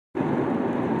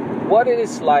what it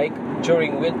is like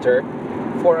during winter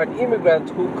for an immigrant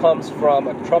who comes from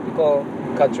a tropical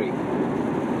country.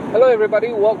 Hello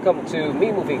everybody, welcome to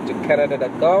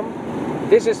memovingtocanada.com.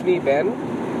 This is me,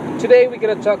 Ben. Today we're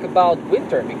going to talk about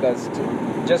winter because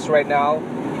just right now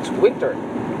it's winter.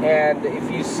 And if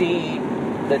you see,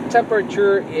 the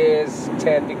temperature is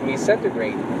 10 degrees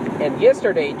centigrade. And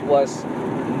yesterday it was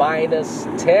minus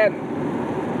 10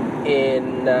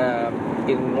 in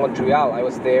Montreal. I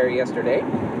was there yesterday.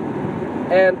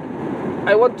 And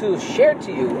I want to share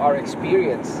to you our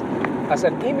experience as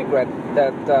an immigrant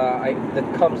that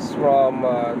comes from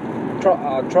a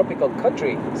tropical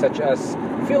country such as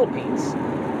Philippines.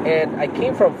 And I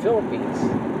came from Philippines.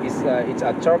 It's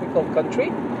a tropical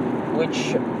country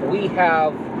which we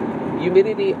have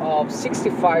humidity of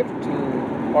 60 to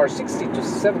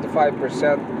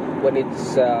 75% when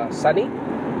it's sunny,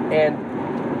 and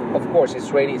of course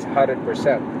it's rainy, it's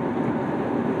 100%.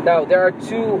 Now there are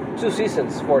two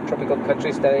seasons for tropical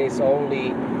countries. That is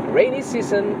only rainy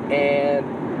season and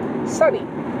sunny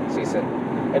season.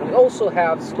 And we also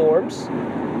have storms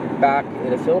back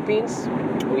in the Philippines.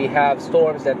 We have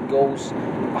storms that goes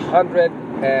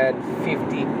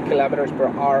 150 kilometers per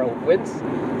hour of winds.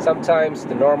 Sometimes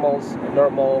the normal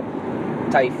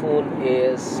typhoon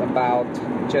is about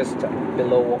just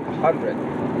below 100.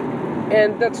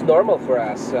 And that's normal for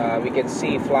us. We can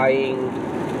see flying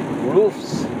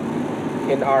roofs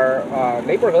in our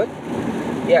neighborhood.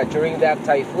 Yeah, during that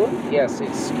typhoon, yes,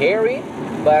 it's scary,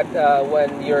 but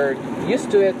when you're used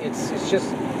to it, it's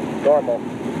just normal.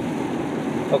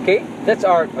 Okay, that's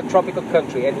a tropical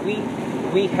country, and we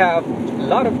have a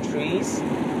lot of trees,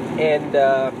 and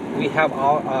we have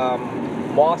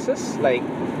mosses, like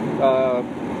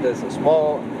the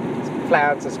small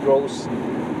plants that grows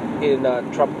in a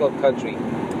tropical country.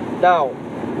 Now,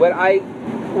 when I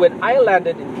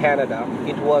landed in Canada,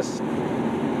 it was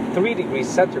 3 degrees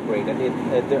centigrade,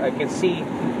 and I can see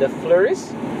the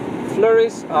flurries.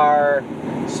 Flurries are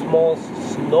small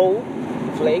snow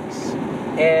flakes,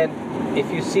 and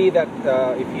if you see that,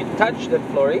 if you touch that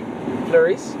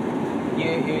flurries,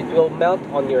 it will melt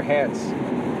on your hands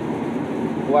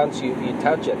once you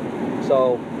touch it.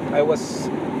 So I was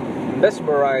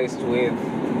mesmerized with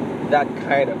that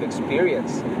kind of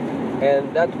experience,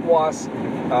 and that was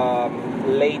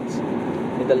late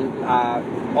in the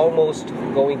almost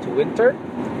going to winter,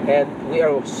 and we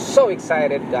are so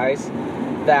excited, guys,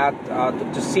 that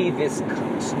to see this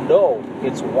snow.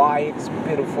 It's white, it's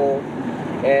beautiful,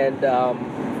 and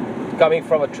coming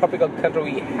from a tropical country,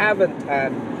 we haven't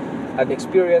had an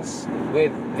experience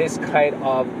with this kind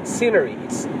of scenery.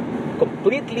 It's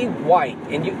completely white,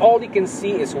 and all you can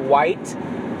see is white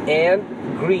and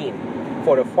green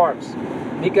for the farms,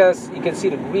 because you can see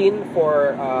the green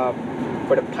for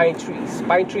the pine trees.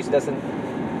 Pine trees doesn't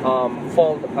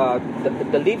fall.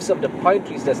 The leaves of the pine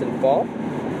trees doesn't fall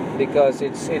because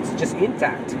it's just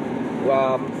intact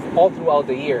all throughout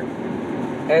the year.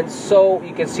 And so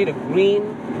you can see the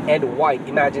green and white.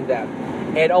 Imagine that.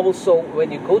 And also,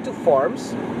 when you go to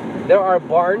farms, there are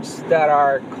barns that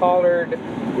are colored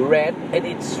red, and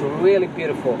it's really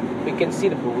beautiful. You can see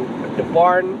the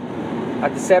barn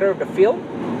at the center of the field,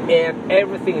 and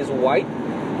everything is white,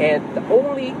 and the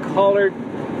only colored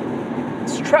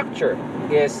structure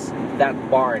is that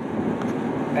barn.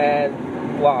 And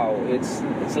wow, it's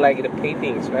like the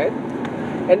paintings, right?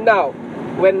 And now,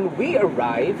 when we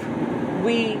arrive,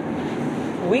 we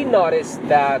notice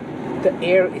that the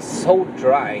air is so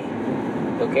dry.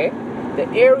 Okay, the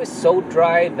air is so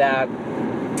dry that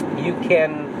you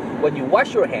can, when you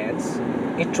wash your hands,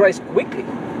 it dries quickly.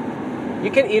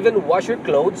 You can even wash your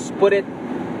clothes,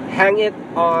 hang it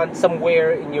on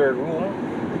somewhere in your room,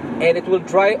 and it will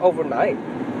dry overnight.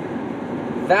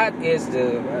 That is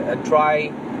a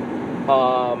dry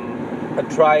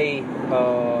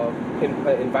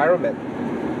environment.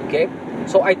 Okay,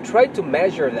 so I tried to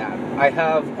measure that. I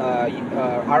have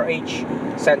RH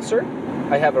sensor.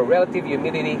 I have a relative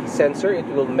humidity sensor. It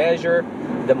will measure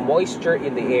the moisture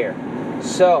in the air.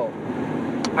 So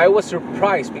I was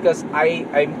surprised because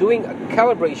I'm doing a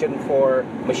calibration for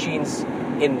machines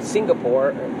in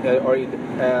Singapore,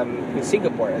 in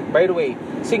Singapore. By the way,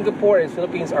 Singapore and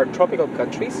Philippines are tropical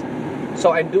countries.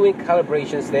 So I'm doing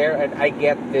calibrations there, and I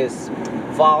get this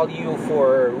value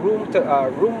for room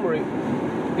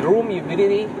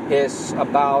humidity is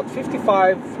about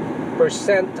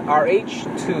 55% RH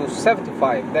to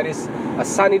 75. That is a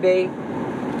sunny day,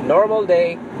 normal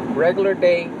day, regular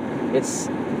day. It's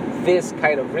this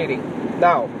kind of reading.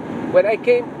 Now, when I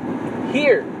came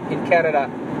here in Canada,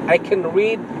 I can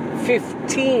read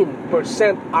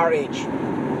 15% RH.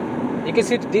 You can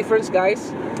see the difference,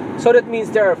 guys. So that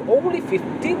means there are only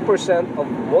 15% of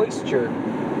moisture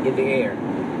in the air.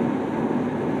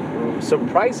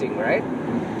 Surprising, right?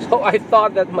 So I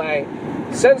thought that my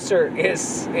sensor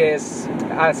is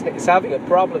having a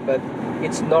problem, but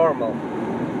it's normal.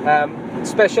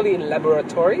 Especially in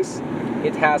laboratories,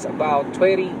 it has about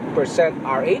 20%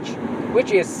 RH,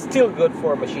 which is still good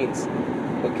for machines.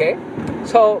 Okay,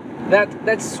 so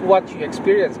that's what you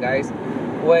experience, guys,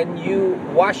 when you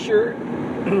wash your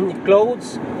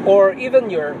clothes, or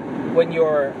even when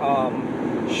your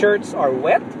shirts are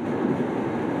wet.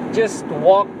 Just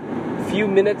walk a few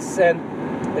minutes and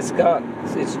it's gone.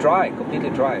 It's dry, completely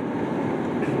dry.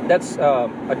 That's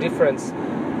a difference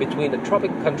between the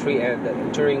tropic country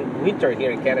and during winter here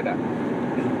in Canada.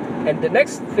 And the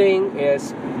next thing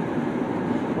is,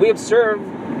 we observe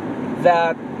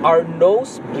that our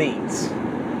nose bleeds.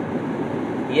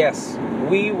 Yes,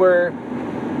 we were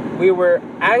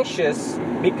anxious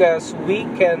because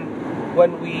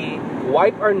when we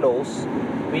wipe our nose,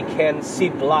 we can see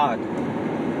blood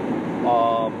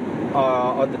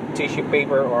on the tissue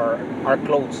paper or our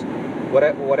clothes,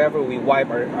 whatever we wipe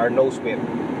our nose with.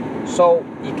 So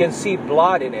you can see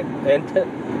blood in it. And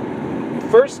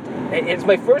it's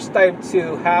my first time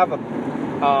to have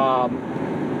a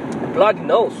bloody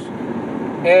nose,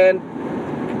 and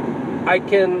I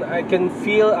can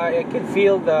feel the,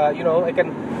 I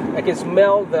can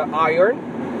smell the iron,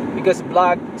 because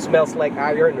blood smells like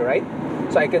iron, right?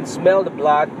 So I can smell the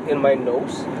blood in my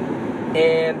nose,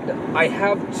 and I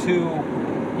have to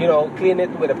clean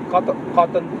it with a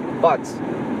cotton buds.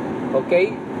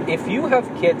 Okay, if you have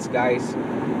kids, guys,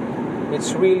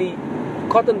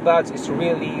 cotton buds is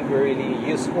really, really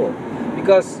useful,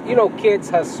 because kids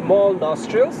have small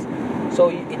nostrils, so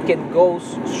it can go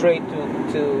straight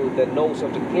to the nose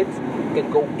of the kids. It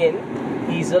can go in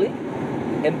easily,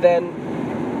 and then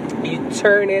you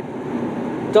turn it.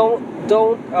 Don't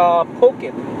poke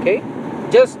it. Okay,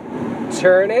 just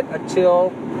turn it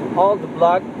until all the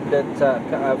blood that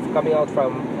coming out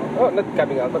from, not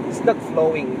coming out, but it's not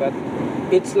flowing, but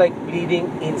it's like bleeding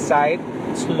inside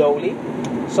slowly.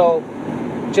 So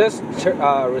just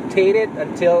rotate it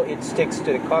until it sticks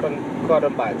to the cotton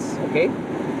buds. Okay,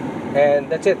 and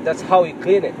that's it. That's how you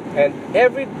clean it. And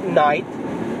every night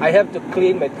I have to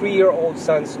clean my 3-year-old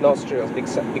son's nostrils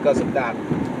because of that.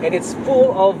 And it's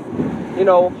full of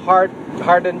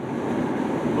hardened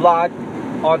blood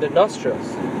on the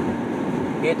nostrils.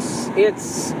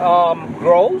 It's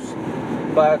gross,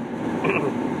 but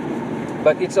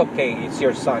but it's okay. It's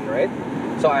your son, right?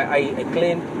 So I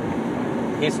cleaned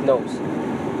his nose,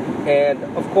 and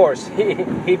of course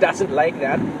he doesn't like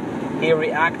that. He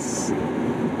reacts.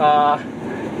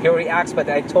 But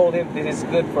I told him this is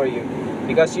good for you,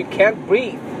 because you can't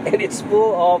breathe, and it's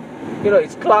full of,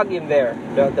 it's clogged in there.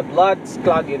 The blood's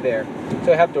clogged in there,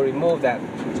 so I have to remove that.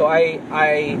 So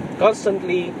I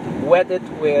constantly wet it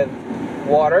with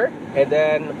water, and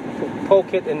then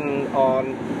poke it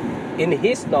in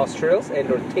his nostrils and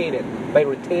rotate it by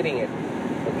rotating it.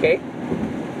 Okay,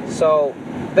 so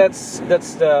that's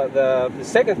the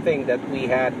second thing that we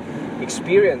had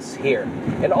experienced here.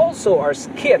 And also our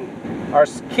skin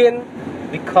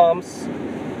becomes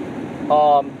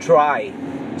dry,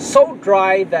 so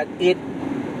dry that it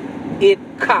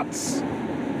cuts.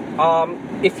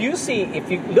 If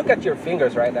you look at your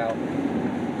fingers right now,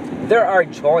 there are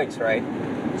joints, right?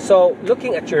 So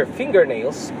looking at your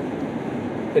fingernails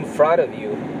in front of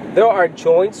you, there are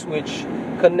joints which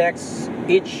connects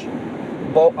each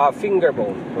finger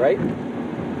bone, right?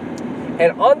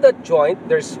 And on that joint,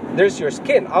 there's your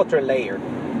skin, outer layer.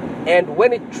 And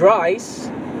when it dries,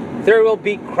 there will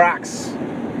be cracks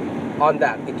on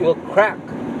that. It will crack.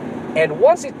 And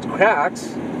once it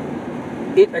cracks,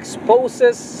 it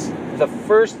exposes the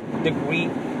first degree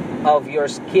of your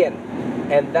skin,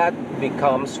 and that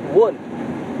becomes wound.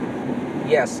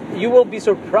 Yes, you will be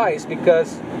surprised,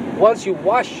 because once you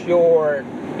wash your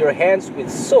hands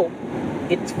with soap,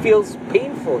 it feels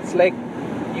painful. It's like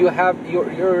you have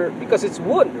your because it's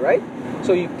wound, right?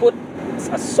 So you put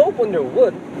a soap on your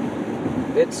wound.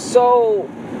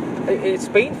 It's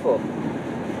painful.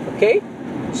 Okay,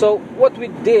 so what we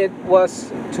did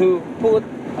was to put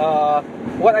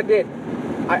what I did.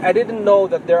 I didn't know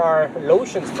that there are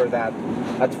lotions for that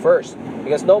at first,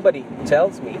 because nobody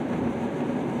tells me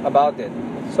about it.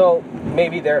 So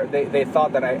maybe they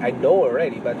thought that I know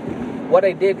already. But what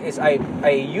I did is I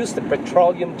used the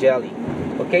petroleum jelly.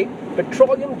 Okay,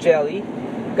 petroleum jelly,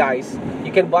 guys,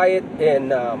 you can buy it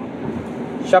in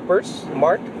Shoppers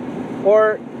Mart,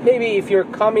 or maybe if you're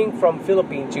coming from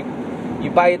Philippines,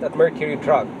 you buy it at Mercury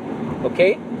Drug.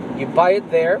 Okay, you buy it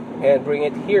there and bring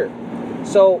it here.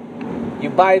 So you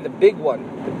buy the big one,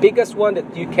 the biggest one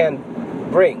that you can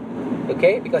bring,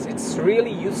 okay, because it's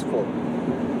really useful.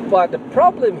 But the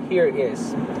problem here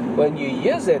is when you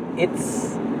use it,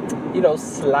 it's, you know,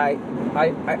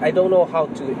 I don't know how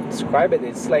to describe it.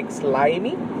 It's like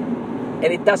slimy, and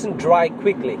it doesn't dry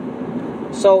quickly.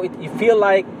 So you feel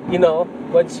like, you know,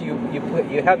 once you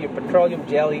have your petroleum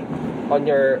jelly on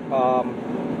your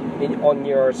on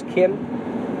your skin,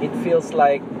 it feels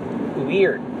like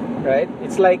weird, right?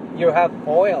 It's like you have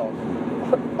oil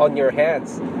on your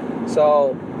hands.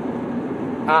 So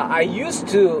I used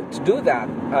to do that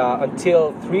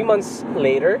until 3 months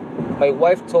later. My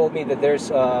wife told me that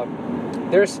there's a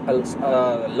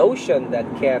lotion that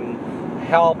can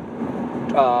help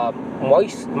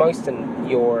moisten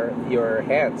your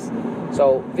hands.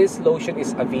 So this lotion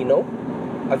is Aveeno.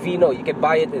 You can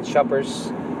buy it in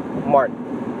Shoppers Mart.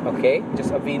 Okay,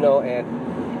 just Aveeno, and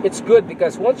it's good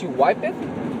because once you wipe it,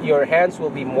 your hands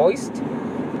will be moist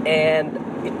and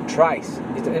it dries.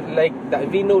 It's like the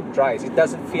Aveeno dries. It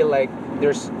doesn't feel like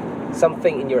there's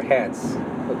something in your hands.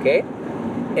 Okay,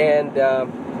 and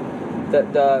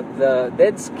the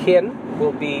dead skin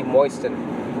will be moistened.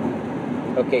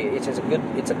 Okay, it's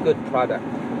a good product.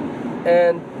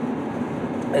 And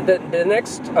the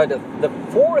next the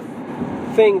fourth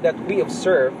thing that we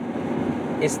observe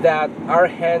is that our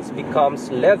hands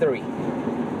becomes leathery.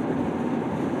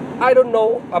 I don't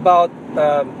know about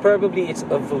probably it's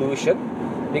evolution,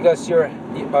 because you're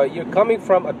coming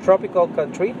from a tropical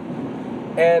country,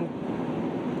 and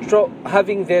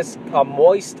having this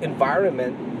moist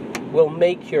environment will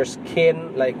make your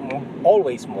skin like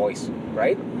always moist,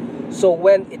 right? So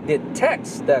when it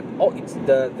detects that it's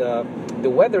the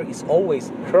weather is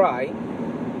always dry,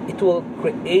 it will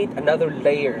create another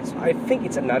layer. So I think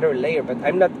it's another layer, but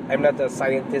I'm not a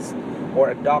scientist or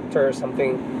a doctor or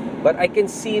something. But I can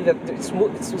see that it's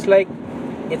like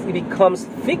it becomes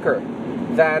thicker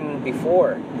than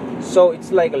before. So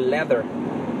it's like a leather,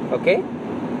 okay?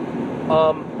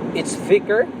 It's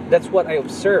thicker. That's what I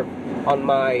observe on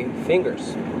my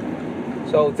fingers.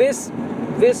 So this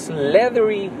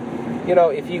leathery, you know,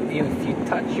 if you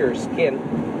touch your skin,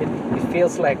 it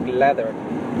feels like leather.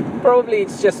 Probably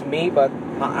it's just me, but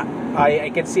I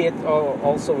can see it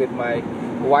also with my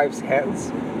wife's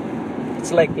hands.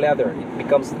 It's like leather. It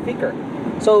becomes thicker.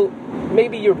 So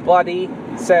maybe your body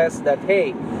says that,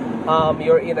 hey,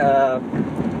 you're in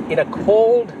a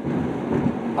cold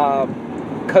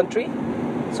country,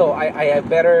 so I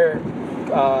better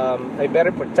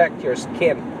protect your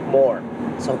skin more.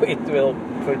 So it will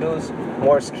produce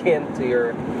more skin to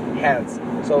your hands.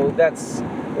 So that's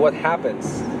what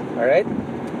happens. All right.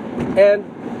 And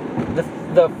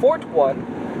the fourth one,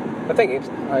 I think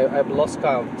I've lost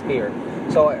count here.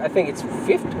 So I think it's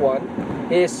fifth one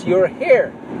is your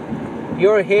hair.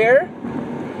 Your hair.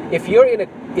 If you're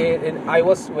when I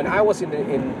was in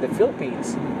the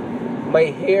Philippines, my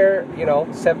hair, you know,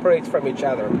 separates from each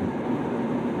other.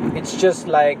 It's just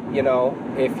like, you know,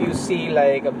 if you see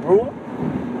like a broom,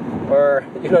 or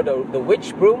you know the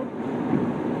witch broom.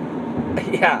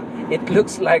 Yeah, it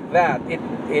looks like that.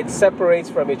 It separates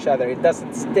from each other. It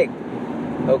doesn't stick.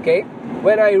 Okay.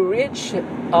 When I reach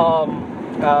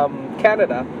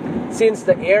Canada, since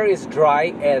the air is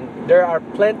dry and there are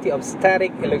plenty of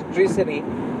static electricity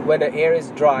when the air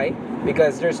is dry,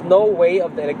 because there's no way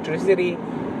of the electricity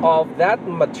of that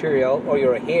material or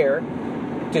your hair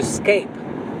to escape,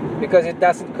 because it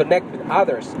doesn't connect with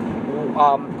others.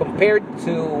 Compared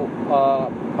to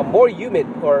a more humid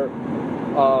or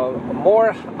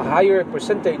more higher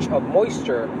percentage of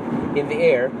moisture in the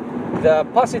air, the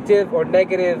positive or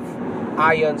negative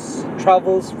ions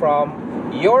travels from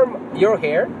your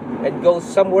hair and goes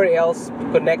somewhere else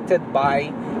connected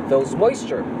by those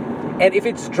moisture. And if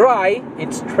it's dry,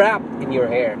 it's trapped in your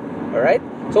hair. All right.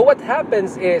 So what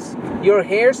happens is your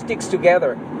hair sticks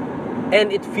together,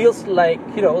 and it feels like,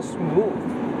 you know, smooth.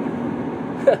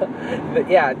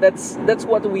 Yeah, that's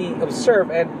what we observe,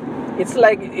 and it's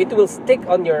like it will stick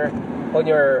on your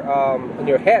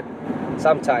head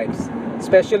sometimes,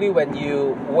 especially when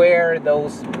you wear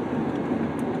those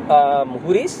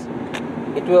hoodies.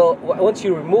 It will, once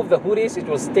you remove the hoodies, it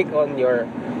will stick on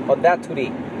that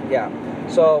hoodie. Yeah.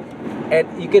 So, and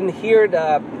you can hear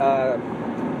the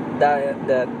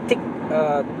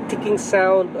ticking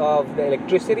sound of the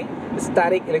electricity, the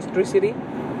static electricity,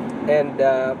 and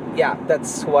yeah,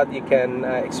 that's what you can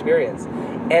experience.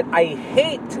 And I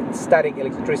hate static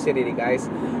electricity, guys.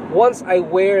 Once I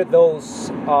wear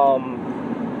those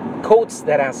coats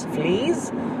that has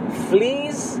fleece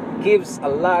gives a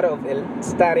lot of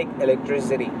static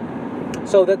electricity.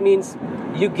 So that means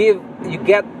you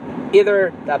get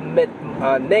either the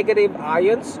negative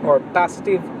ions or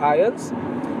positive ions.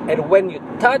 And when you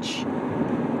touch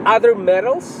other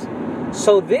metals,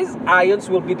 so these ions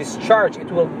will be discharged.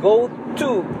 It will go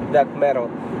to that metal,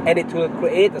 and it will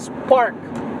create a spark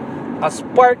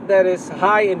that is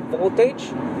high in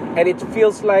voltage, and it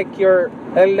feels like you're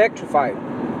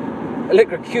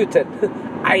electrocuted.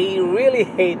 I really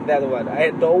hate that one.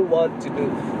 I don't want to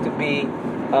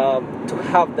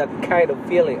have that kind of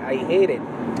feeling. I hate it.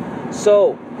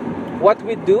 So what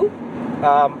we do,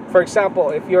 for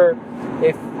example, if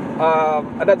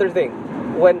another thing,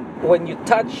 when you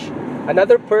touch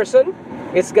another person,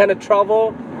 it's gonna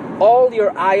travel all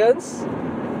your ions,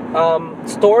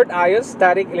 stored ions,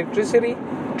 static electricity,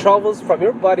 travels from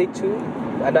your body to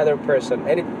another person,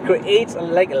 and it creates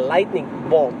like a lightning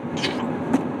bolt,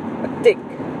 a tick,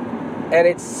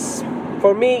 and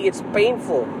for me it's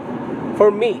painful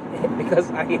for me because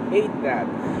I hate that.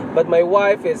 But my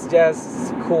wife is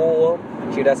just cool;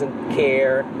 she doesn't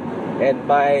care, and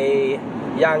my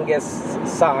youngest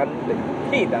son,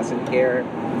 he doesn't care,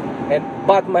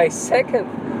 but my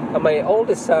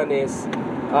oldest son is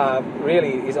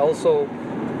also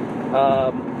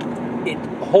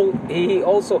he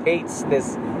also hates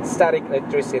this static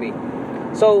electricity.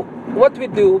 So what we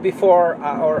do before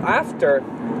or after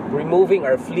removing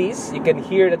our fleece, you can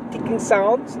hear the ticking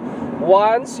sounds.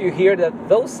 Once you hear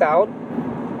those sounds,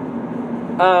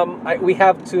 we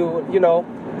have to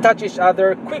touch each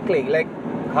other quickly, like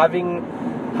having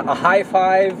a high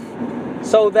five,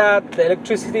 so that the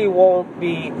electricity won't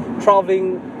be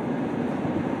traveling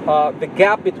the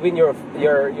gap between the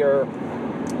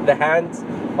hands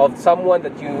of someone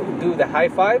that you do the high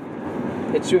five.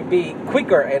 It should be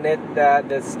quicker, and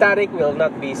the static will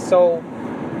not be so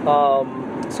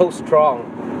strong.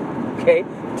 Okay,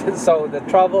 so the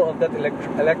travel of that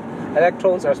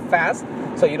electrons are fast,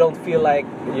 so you don't feel like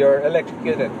you're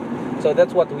electrocuted. So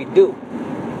that's what we do,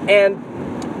 and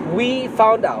we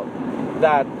found out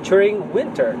that during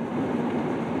winter,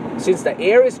 since the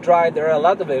air is dry, there are a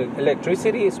lot of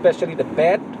electricity, especially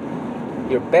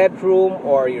your bedroom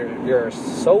or your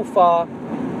sofa,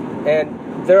 and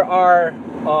there are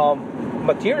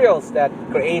materials that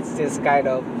creates this kind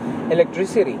of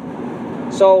electricity.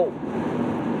 So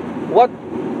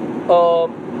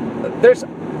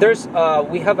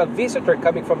we have a visitor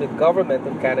coming from the government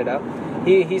of Canada.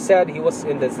 He said he was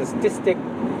in the Statistics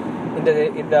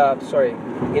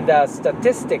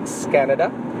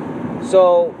Canada.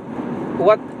 So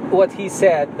what he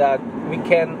said, that we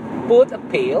can put a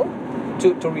pail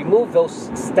to remove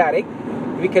those static.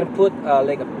 We can put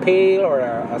like a pail or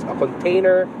a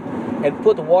container and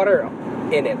put water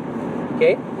in it.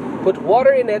 Okay, put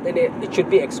water in it, and it should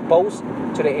be exposed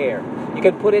to the air. You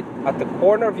can put it at the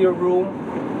corner of your room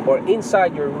or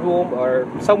inside your room or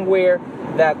somewhere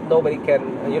that nobody can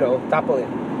topple in.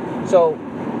 So,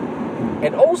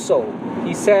 and also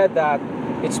he said that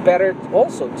it's better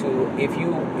also to, if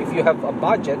you have a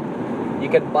budget, you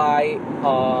can buy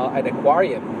an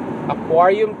aquarium.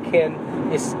 Aquarium can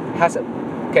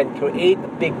create a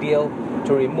big deal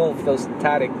to remove those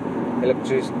static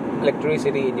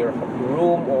electricity in your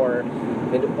room or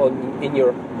in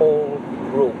your whole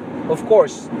room. Of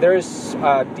course, there's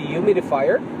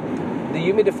dehumidifier.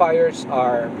 Dehumidifiers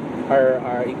are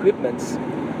equipments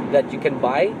that you can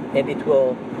buy, and it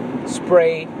will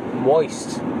spray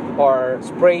moist or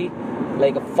spray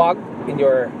like a fog in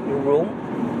your room,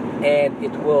 and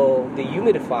it will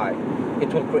dehumidify.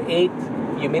 It will create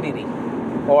humidity,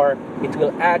 or it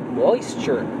will add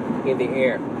moisture in the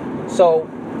air. So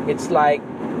it's like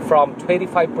from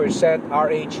 25%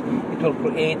 RH, it will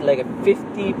create like a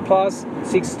 50 plus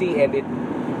 60, and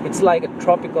it's like a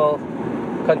tropical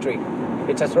country.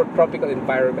 It's a tropical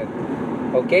environment.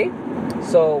 Okay,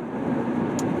 so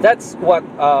that's what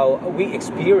we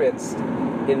experienced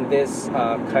in this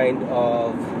kind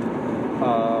of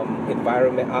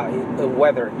environment,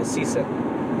 weather, the season.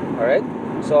 All right,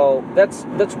 so that's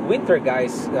winter,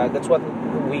 guys. That's what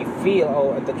we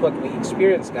feel, and that's what we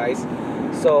experience, guys.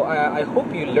 So I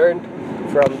hope you learned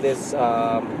from this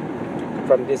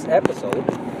episode,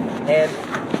 and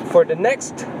for the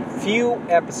next few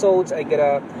episodes, I'm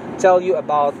gonna tell you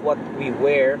about what we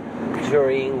wear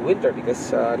during winter,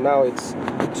 because now it's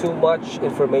too much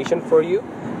information for you,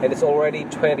 and it's already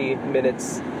 20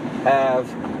 minutes have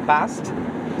passed.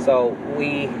 So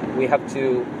we have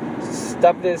to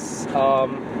stop this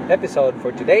episode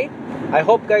for today. I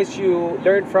hope, guys, you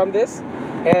learned from this,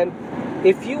 and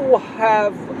if you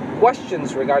have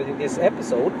questions regarding this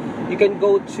episode, you can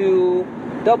go to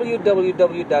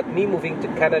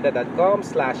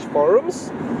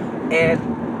www.memovingtocanada.com/forums and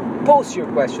post your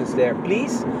questions there,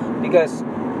 please, because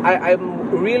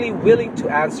I'm really willing to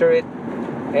answer it.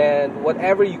 And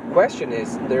whatever your question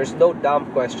is, there's no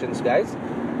dumb questions, guys.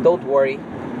 Don't worry.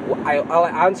 I'll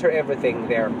answer everything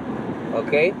there.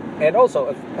 Okay? And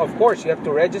also, of course, you have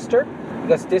to register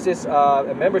because this is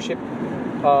a membership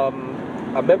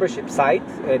site,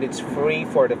 and it's free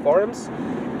for the forums.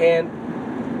 And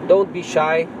don't be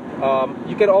shy.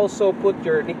 You can also put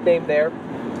your nickname there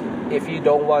if you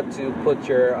don't want to put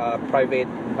your private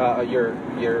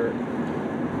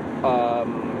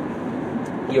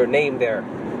your name there.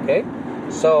 Okay,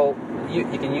 so you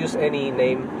can use any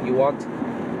name you want,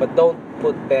 but don't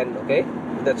put Ben. Okay,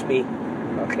 that's me.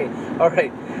 Okay, all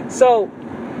right. So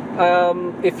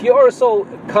if you're also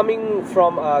coming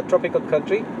from a tropical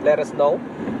country, let us know,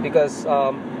 because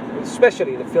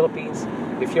especially in the Philippines,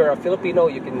 if you're a Filipino,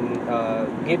 you can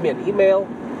give me an email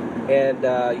and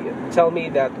tell me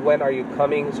that when are you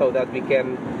coming so that we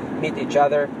can meet each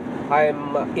other.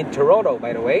 I'm in Toronto,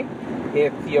 by the way.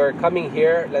 If you're coming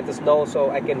here, let us know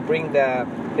so I can bring the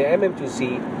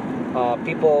MM2C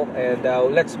people, and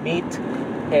let's meet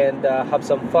and have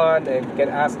some fun, and can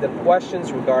ask them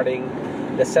questions regarding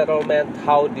the settlement,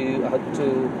 how to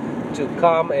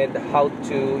come, and how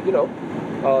to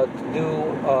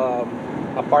do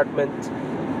apartment,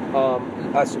 how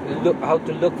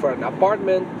to look for an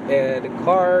apartment, and the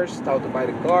cars, how to buy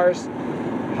the cars,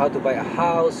 how to buy a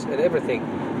house, and everything.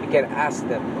 Can ask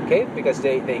them, okay, because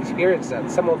they experience that.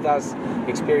 Some of us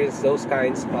experience those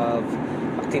kinds of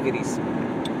activities.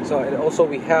 So, and also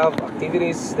we have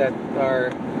activities that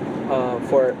are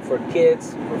for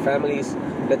kids, for families.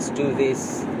 Let's do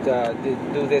this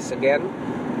again.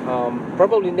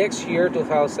 Probably next year,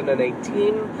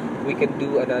 2018, we can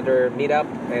do another meetup,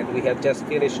 and we have just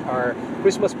finished our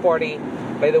Christmas party.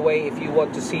 By the way, if you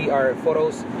want to see our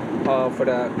photos for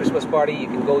the Christmas party, you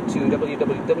can go to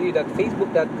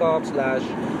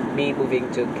www.facebook.com/me moving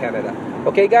to Canada.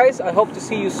 Okay, guys, I hope to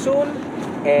see you soon,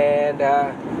 and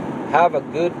have a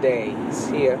good day.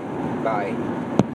 See ya. Bye.